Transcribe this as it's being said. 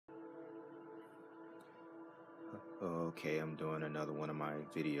Okay, I'm doing another one of my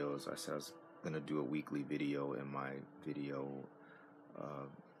videos. I said I was gonna do a weekly video in my video uh,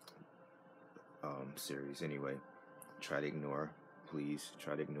 series. Anyway, try to ignore, please.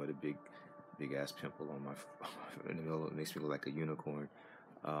 Try to ignore the big ass pimple on my in the middle. It makes me look like a unicorn.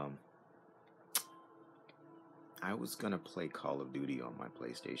 Um, I was gonna play Call of Duty on my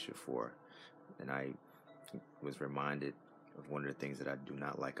PlayStation 4, and I was reminded of one of the things that I do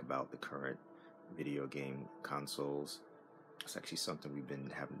not like about the current video game consoles. It's actually something we've been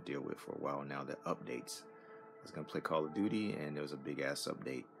having to deal with for a while now. The updates. I was gonna play Call of Duty, and there was a big ass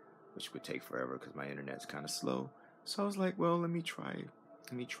update, which would take forever because my internet's kind of slow. So I was like, well, let me try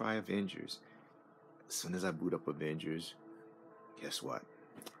Avengers. As soon as I boot up Avengers, guess what?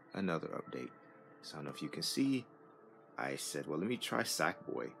 Another update. So I don't know if you can see. I said, well, let me try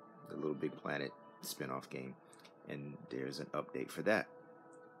Sackboy, the Little Big Planet spin-off game, and there's an update for that.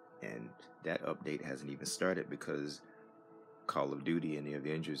 And that update hasn't even started because Call of Duty and the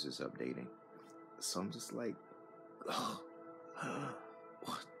Avengers is updating. So I'm just like, what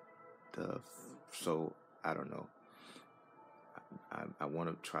the? So I don't know. I want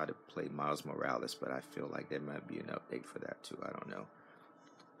to try to play Miles Morales, but I feel like there might be an update for that too. I don't know.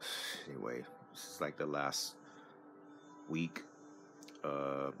 Anyway, this is like the last week.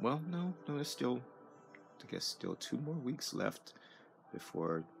 Well, no, there's still, I guess, still 2 more weeks left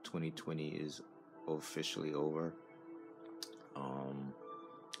before 2020 is officially over.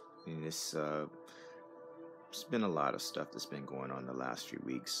 And this there's been a lot of stuff that's been going on the last few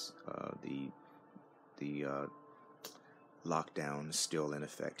weeks. The lockdown is still in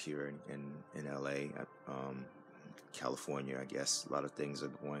effect here in LA. California, I guess. A lot of things are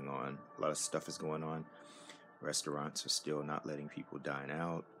going on. A lot of stuff is going on. Restaurants are still not letting people dine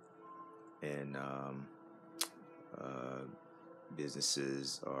out, and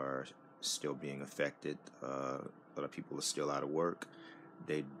businesses are still being affected. A lot of people are still out of work.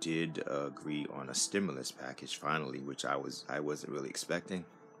 They did agree on a stimulus package finally, which I wasn't really expecting.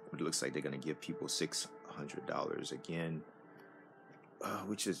 It looks like they're going to give people $600 again,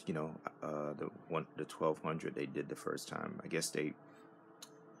 which is the $1,200 they did the first time. I guess they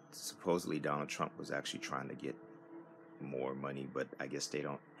supposedly Donald Trump was actually trying to get more money, but I guess they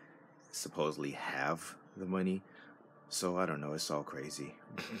don't supposedly have the money. So I don't know. It's all crazy.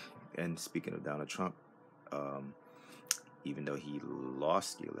 And speaking of Donald Trump, even though he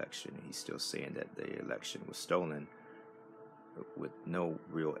lost the election, he's still saying that the election was stolen with no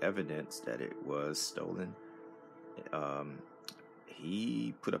real evidence that it was stolen.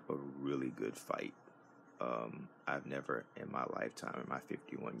 He put up a really good fight. I've never in my lifetime, in my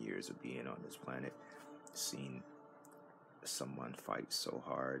 51 years of being on this planet, seen someone fight so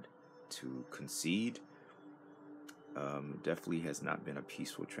hard to concede. Definitely has not been a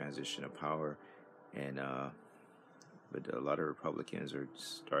peaceful transition of power, and but a lot of Republicans are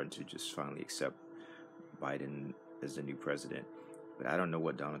starting to just finally accept Biden as the new president. But I don't know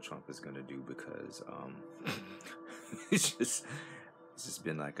what Donald Trump is going to do because it's just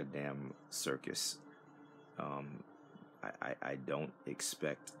been like a damn circus. I don't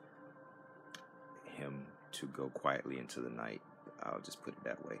expect him to go quietly into the night. I'll just put it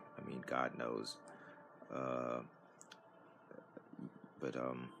that way. I mean, God knows. But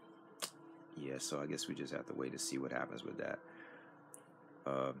yeah, so I guess we just have to wait to see what happens with that.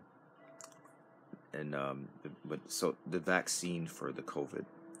 But so the vaccine for the COVID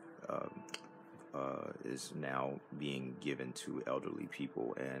is now being given to elderly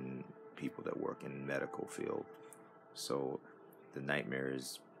people and people that work in the medical field. So the nightmare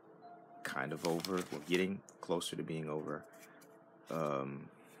is kind of over. We're getting closer to being over. I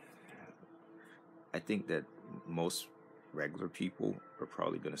think that most regular people are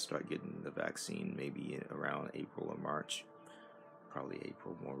probably going to start getting the vaccine maybe around April or March. Probably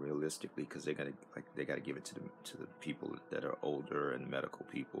April more realistically, because they got to give it to the people that are older and medical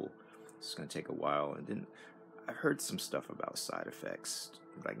people. It's going to take a while, and then I've heard some stuff about side effects,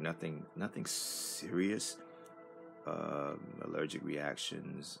 like nothing serious. Allergic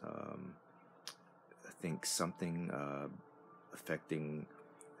reactions. I think something affecting.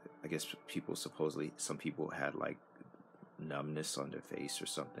 I guess some people had like numbness on their face or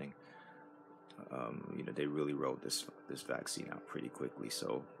something. They really rolled this vaccine out pretty quickly.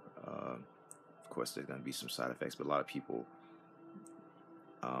 So, of course, there's going to be some side effects, but a lot of people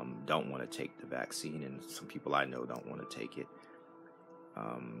don't want to take the vaccine, and some people I know don't want to take it.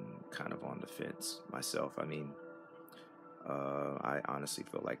 Kind of on the fence myself. I mean, I honestly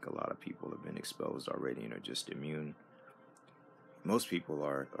feel like a lot of people have been exposed already and are just immune. Most people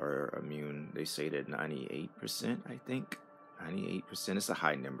are immune. They say that 98%, I think. 98% is a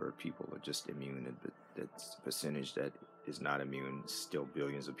high number of people are just immune, but that's a percentage that is not immune. Still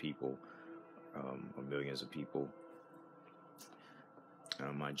billions of people, or millions of people.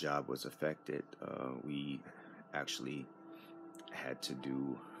 My job was affected. We actually had to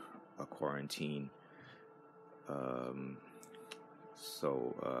do a quarantine. Um,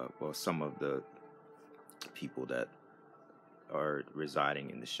 well, some of the people that are residing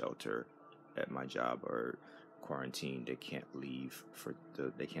in the shelter at my job are quarantined. They can't leave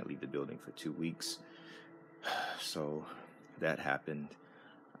the building for 2 weeks. So that happened.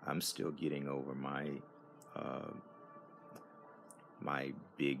 I'm still getting over uh, my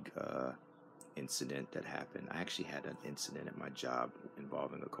big incident that happened. I actually had an incident at my job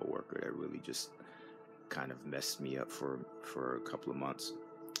involving a coworker that really just kind of messed me up for a couple of months.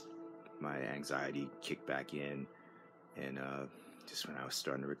 My anxiety kicked back in, and just when I was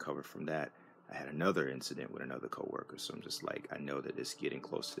starting to recover from that, I had another incident with another coworker. So I'm just like, I know that it's getting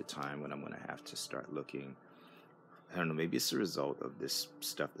close to the time when I'm going to have to start looking. I don't know, maybe it's a result of this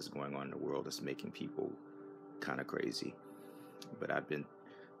stuff that's going on in the world that's making people kind of crazy. But I've been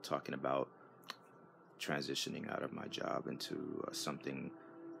talking about transitioning out of my job into something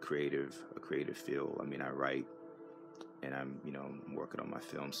creative, a creative field. I mean, I write, and I'm working on my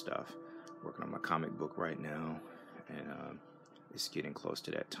film stuff, working on my comic book right now, and it's getting close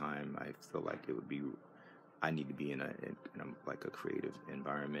to that time. I feel like I need to be in a like a creative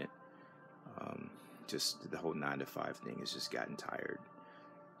environment. Just the whole 9 to 5 thing has just gotten tired.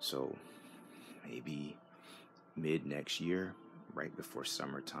 So maybe mid next year, right before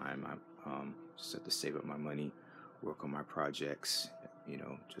summertime, I just have to save up my money, work on my projects,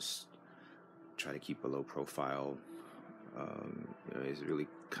 just try to keep a low profile. It's really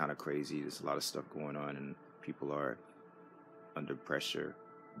kind of crazy. There's a lot of stuff going on, and people are under pressure,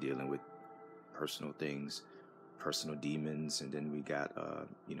 dealing with personal things, personal demons, and then we got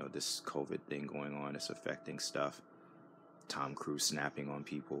this COVID thing going on. It's affecting stuff. Tom Cruise snapping on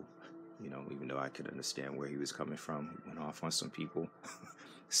people. Even though I could understand where he was coming from, he went off on some people.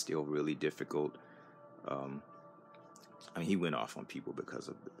 Still really difficult. He went off on people because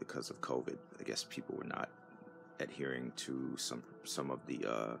of COVID. I guess people were not adhering to some of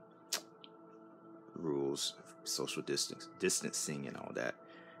the rules, social distancing, and all that.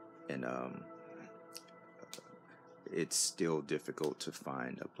 And it's still difficult to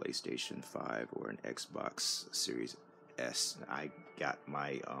find a PlayStation 5 or an Xbox Series S. I got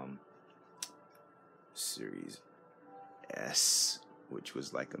my Series S, which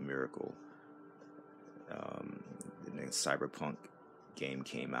was like a miracle. The Cyberpunk game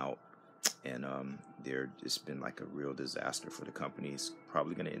came out, and it's been like a real disaster for the company. It's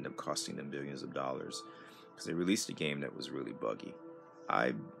probably going to end up costing them billions of dollars because they released a game that was really buggy.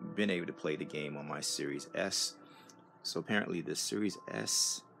 I've been able to play the game on my Series S. So apparently the Series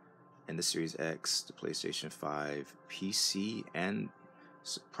S and the Series X, the PlayStation 5, PC, and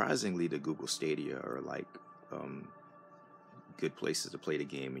surprisingly the Google Stadia are like good places to play the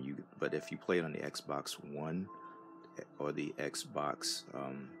game. But if you play it on the Xbox One or the Xbox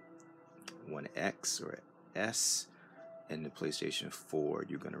One X or S and the PlayStation 4,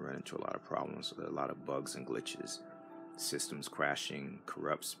 you're going to run into a lot of problems. A lot of bugs and glitches, systems crashing,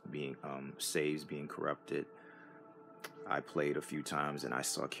 saves being corrupted. I played a few times and I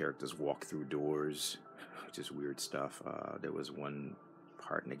saw characters walk through doors, just weird stuff. There was one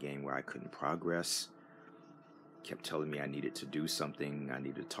part in the game where I couldn't progress. Kept telling me I needed to do something. I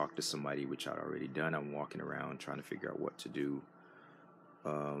needed to talk to somebody, which I'd already done. I'm walking around trying to figure out what to do.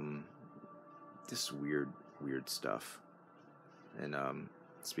 This weird stuff. And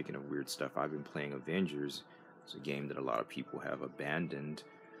speaking of weird stuff, I've been playing Avengers. It's a game that a lot of people have abandoned.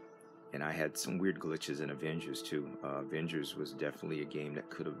 And I had some weird glitches in Avengers too. Avengers was definitely a game that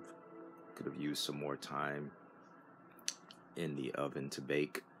could have used some more time in the oven to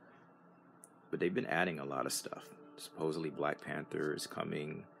bake. But they've been adding a lot of stuff. Supposedly Black Panther is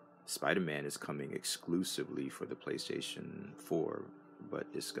coming. Spider-Man is coming exclusively for the PlayStation 4. But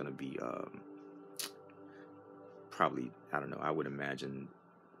it's going to be probably, I don't know, I would imagine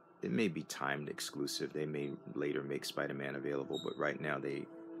it may be timed exclusive. They may later make Spider-Man available. But right now they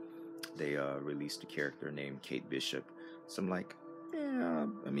released a character named Kate Bishop. So I'm like, yeah,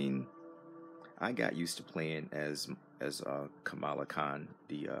 I got used to playing as Kamala Khan,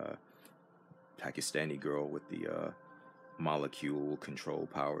 the Pakistani girl with the molecule control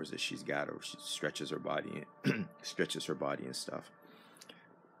powers that she's got, or she stretches her body and stuff.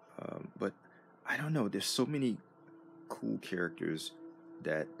 But I don't know. There's so many cool characters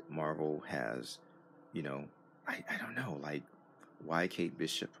that Marvel has. I don't know. Like, why Kate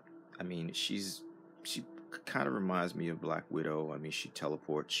Bishop? She kind of reminds me of Black Widow. I mean, she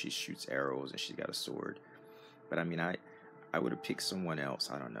teleports, she shoots arrows, and she's got a sword. But I mean, I would have picked someone else.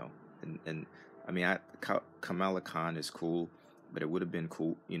 I don't know. And I mean, Kamala Khan is cool, but it would have been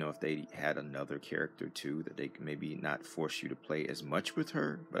cool, you know, if they had another character too, that they could maybe not force you to play as much with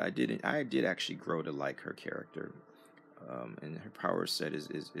her. But I didn't. I did actually grow to like her character, and her power set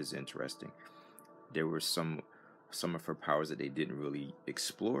is interesting. There were some of her powers that they didn't really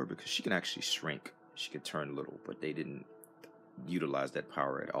explore because she can actually shrink. She could turn little, but they didn't utilize that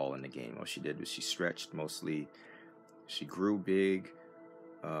power at all in the game. All she did was she stretched mostly. She grew big.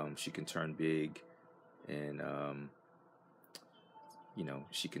 She can turn big, and you know,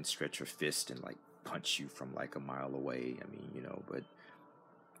 she can stretch her fist and like punch you from like a mile away. I mean, you know, but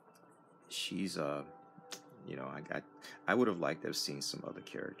she's you know, I would have liked to have seen some other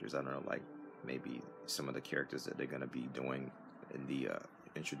characters. I don't know, like maybe some of the characters that they're gonna be doing in the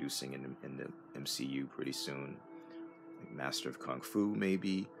introducing in the MCU pretty soon. Like Master of Kung Fu,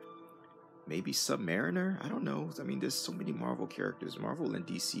 maybe Submariner. I don't know. I mean, there's so many Marvel characters. Marvel and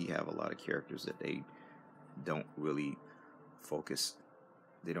DC have a lot of characters that they don't really focus.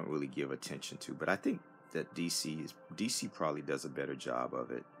 They don't really give attention to. But I think that DC probably does a better job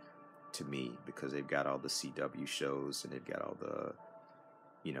of it, to me, because they've got all the CW shows and they've got all the,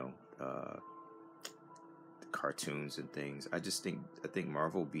 you know, the cartoons and things. I think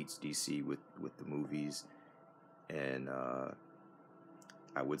Marvel beats DC with the movies, and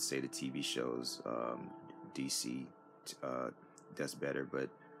I would say the TV shows, DC does better, but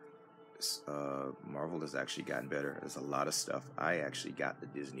Marvel has actually gotten better. There's a lot of stuff. I actually got the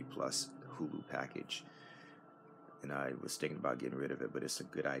Disney Plus Hulu package, and I was thinking about getting rid of it, but it's a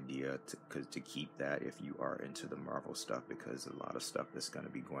good idea to keep that if you are into the Marvel stuff, because a lot of stuff that's going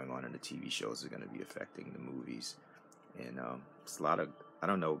to be going on in the TV shows is going to be affecting the movies. And it's a lot of, I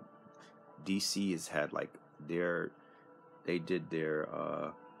don't know, DC has had like they did their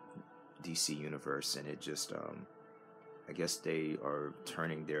DC universe, and it just I guess they are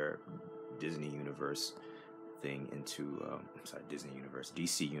turning their Disney universe thing into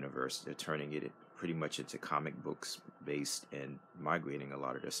DC universe. They're turning it pretty much into comic books based and migrating a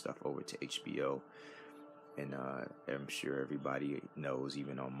lot of their stuff over to HBO. And I'm sure everybody knows,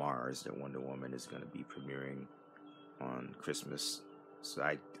 even on Mars, that Wonder Woman is going to be premiering on Christmas. So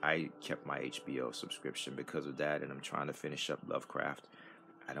I kept my HBO subscription because of that, and I'm trying to finish up Lovecraft.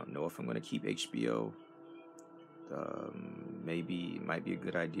 I don't know if I'm going to keep HBO. Maybe it might be a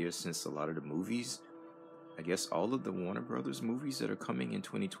good idea, since a lot of the movies, I guess all of the Warner Brothers movies that are coming in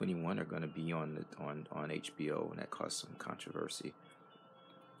 2021 are going to be on HBO, and that caused some controversy.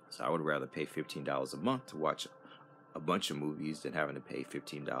 So I would rather pay $15 a month to watch a bunch of movies than having to pay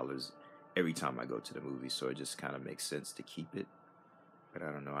 $15 every time I go to the movies. So it just kind of makes sense to keep it. But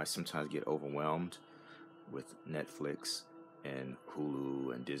I don't know, I sometimes get overwhelmed with Netflix and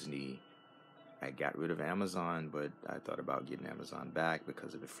Hulu and Disney. I got rid of Amazon, but I thought about getting Amazon back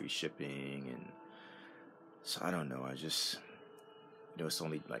because of the free shipping. And so I don't know, I just, you know, it's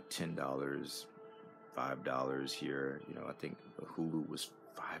only like $10, $5 here. You know, I think Hulu was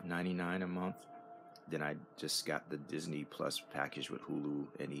 $5.99 a month. Then I just got the Disney Plus package with Hulu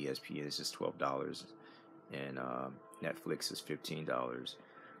and ESPN. It's just $12. And Netflix is $15,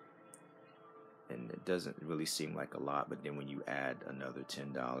 and it doesn't really seem like a lot, but then when you add another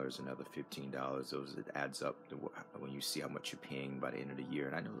 $10, another $15, it adds up when you see how much you're paying by the end of the year.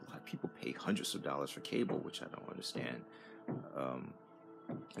 And I know a lot of people pay hundreds of dollars for cable, which I don't understand.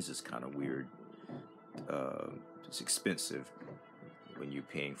 It's just kind of weird. It's expensive when you're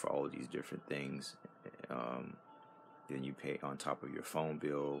paying for all of these different things. Then you pay on top of your phone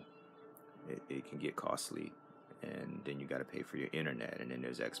bill. It can get costly, and then you got to pay for your internet, and then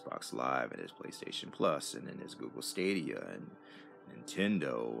there's Xbox Live, and there's PlayStation Plus, and then there's Google Stadia, and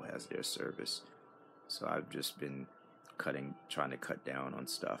Nintendo has their service. So I've just been trying to cut down on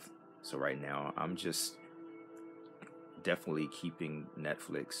stuff. So right now I'm just definitely keeping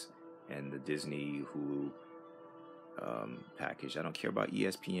Netflix and the Disney Hulu package. I don't care about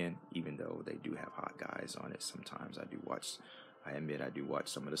ESPN, even though they do have hot guys on it. Sometimes I admit I do watch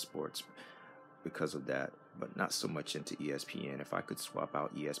some of the sports because of that, but not so much into ESPN. If I could swap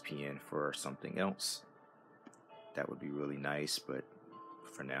out ESPN for something else, that would be really nice. But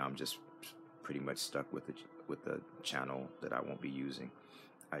for now, I'm just pretty much stuck with the channel that I won't be using.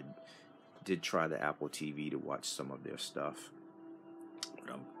 I did try the Apple TV to watch some of their stuff,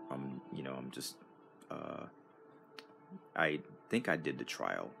 but I think I did the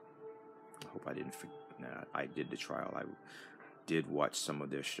trial. I hope I didn't forget. Nah, I did the trial. I did watch some of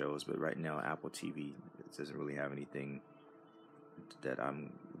their shows, but right now Apple TV doesn't really have anything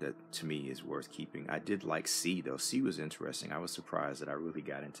that to me is worth keeping. I did like C though. C was interesting. I was surprised that I really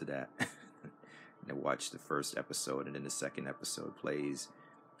got into that. And I watched the first episode, and then the second episode plays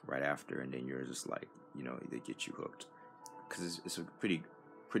right after, and then you're just like, they get you hooked because it's a pretty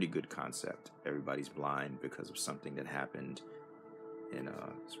good concept. Everybody's blind because of something that happened, and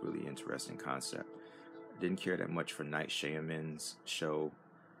it's a really interesting concept. I didn't care that much for Night Shyamalan's show,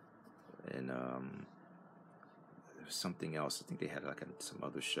 and there was something else. I think they had like some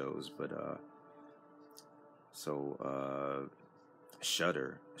other shows, but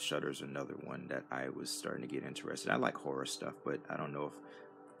Shudder's another one that I was starting to get interested. I like horror stuff, but I don't know if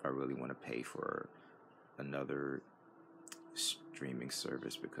I really want to pay for another streaming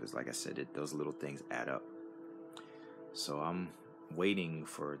service because, like I said, those little things add up. So I'm waiting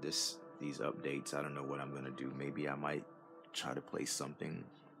for these updates. I don't know what I'm gonna do. Maybe I might try to play something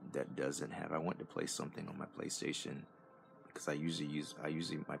that doesn't have. I want to play something on my PlayStation because I usually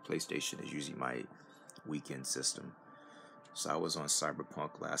my PlayStation is usually my weekend system. So I was on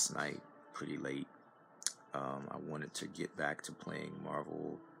Cyberpunk last night, pretty late. I wanted to get back to playing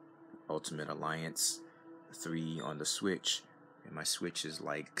Marvel Ultimate Alliance 3 on the Switch, and my Switch is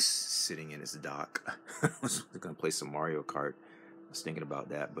like sitting in its dock. I was gonna play some Mario Kart. I was thinking about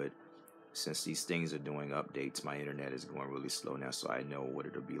that, but since these things are doing updates, my internet is going really slow now, so I know what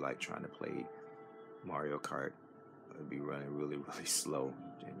it'll be like trying to play Mario Kart. It'll be running really, really slow,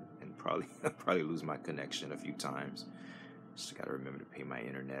 and probably lose my connection a few times. Just gotta remember to pay my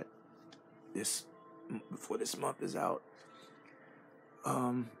internet before this month is out.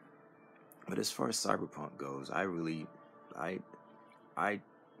 But as far as Cyberpunk goes, I'm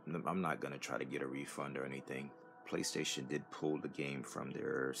not gonna try to get a refund or anything. PlayStation did pull the game from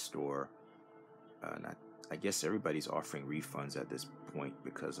their store, and I guess everybody's offering refunds at this point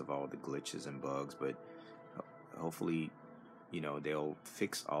because of all the glitches and bugs. But hopefully, they'll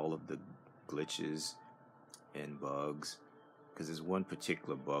fix all of the glitches and bugs. Because there's one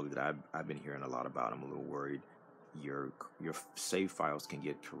particular bug that I've been hearing a lot about. I'm a little worried. Your save files can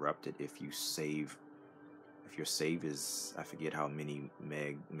get corrupted if your save is, I forget how many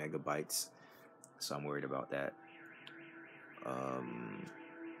megabytes. So I'm worried about that. I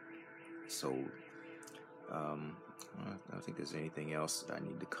don't think there's anything else that I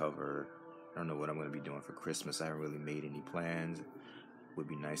need to cover. I don't know what I'm going to be doing for Christmas. I haven't really made any plans. It would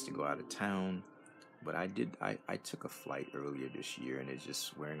be nice to go out of town. But I took a flight earlier this year, and it's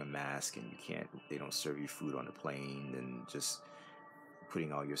just wearing a mask, and they don't serve you food on the plane, and just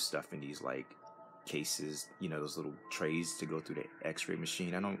putting all your stuff in these like cases, those little trays to go through the x-ray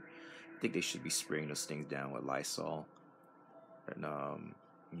machine. I don't think they should be spraying those things down with Lysol. And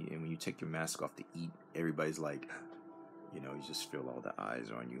when you take your mask off to eat, everybody's like, you just feel all the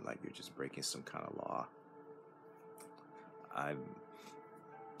eyes on you like you're just breaking some kind of law. I'm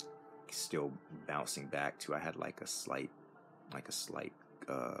still bouncing back to. I had like a slight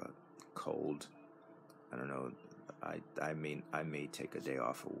cold. I don't know. I may take a day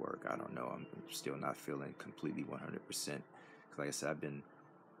off of work. I don't know. I'm still not feeling completely 100%. Because like I said,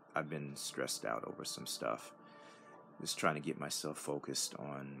 I've been stressed out over some stuff. Just trying to get myself focused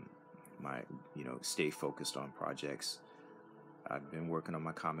on stay focused on projects. I've been working on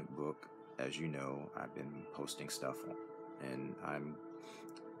my comic book. As you know, I've been posting stuff, and I'm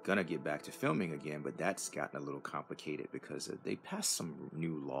gonna get back to filming again, but that's gotten a little complicated because they passed some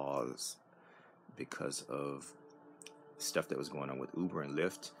new laws because of stuff that was going on with Uber and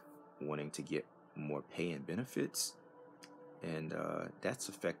Lyft wanting to get more pay and benefits, and that's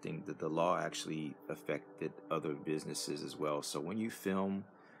affecting the law actually affected other businesses as well. So when you film,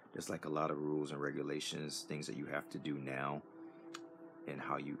 there's like a lot of rules and regulations, things that you have to do now, and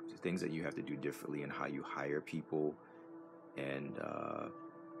things that you have to do differently, and how you hire people, and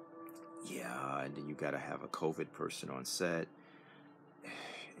and then you got to have a COVID person on set,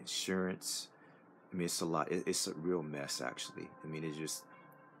 insurance. I mean, it's a lot. It's a real mess, actually. I mean, it's just,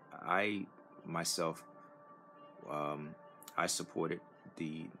 I myself, I supported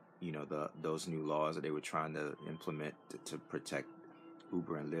those new laws that they were trying to implement to protect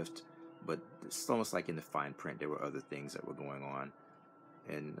Uber and Lyft, but it's almost like in the fine print, there were other things that were going on,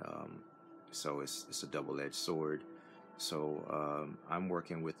 and so it's a double-edged sword. So I'm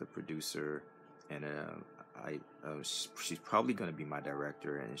working with a producer, and she's probably going to be my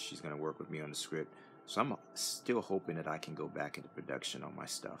director, and she's going to work with me on the script. So I'm still hoping that I can go back into production on my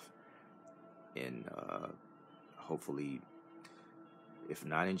stuff, and hopefully, if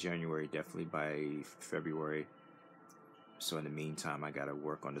not in January, definitely by February. So in the meantime, I got to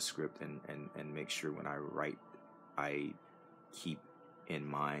work on the script and make sure when I write, I keep in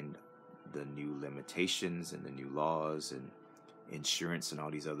mind the new limitations and the new laws, and insurance and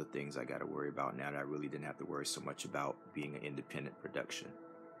all these other things I got to worry about now that I really didn't have to worry so much about being an independent production.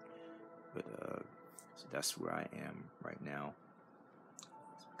 But so that's where I am right now.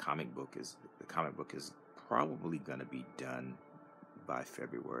 The comic book is probably gonna be done by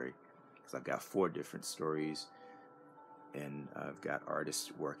February, because I've got 4 different stories, and I've got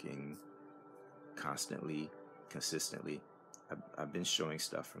artists working constantly, consistently. I've been showing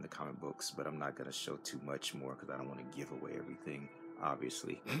stuff from the comic books, but I'm not gonna show too much more because I don't want to give away everything,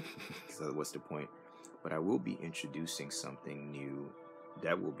 obviously. So what's the point? But I will be introducing something new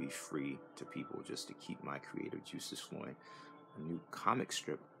that will be free to people, just to keep my creative juices flowing. A new comic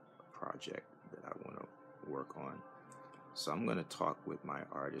strip project that I want to work on. So I'm going to talk with my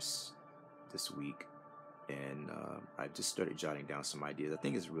artists this week, and I just started jotting down some ideas. I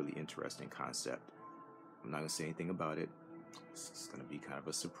think it's a really interesting concept. I'm not going to say anything about it. It's going to be kind of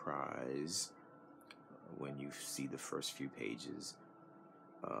a surprise when you see the first few pages.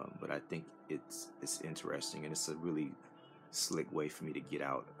 But I think it's interesting, and it's a really slick way for me to get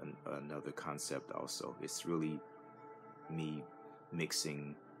out another concept also. It's really me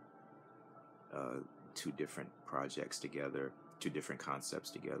mixing 2 different projects together, 2 different concepts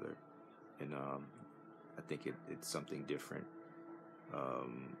together, and I think it's something different.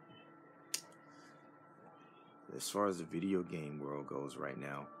 As far as the video game world goes right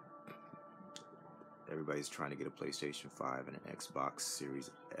now, everybody's trying to get a PlayStation 5 and an Xbox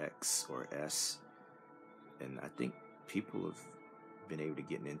Series X or S, and I think people have been able to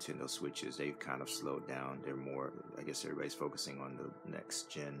get Nintendo Switches. They've kind of slowed down. They're more, I guess everybody's focusing on the next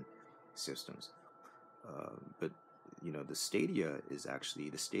gen systems. But the Stadia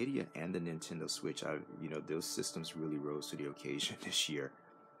and the Nintendo Switch, those systems really rose to the occasion this year.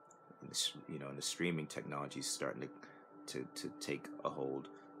 And the streaming technology is starting to take a hold.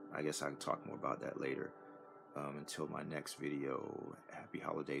 I guess I can talk more about that later. Until my next video, happy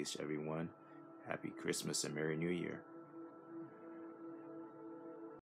holidays to everyone. Happy Christmas and Merry New Year.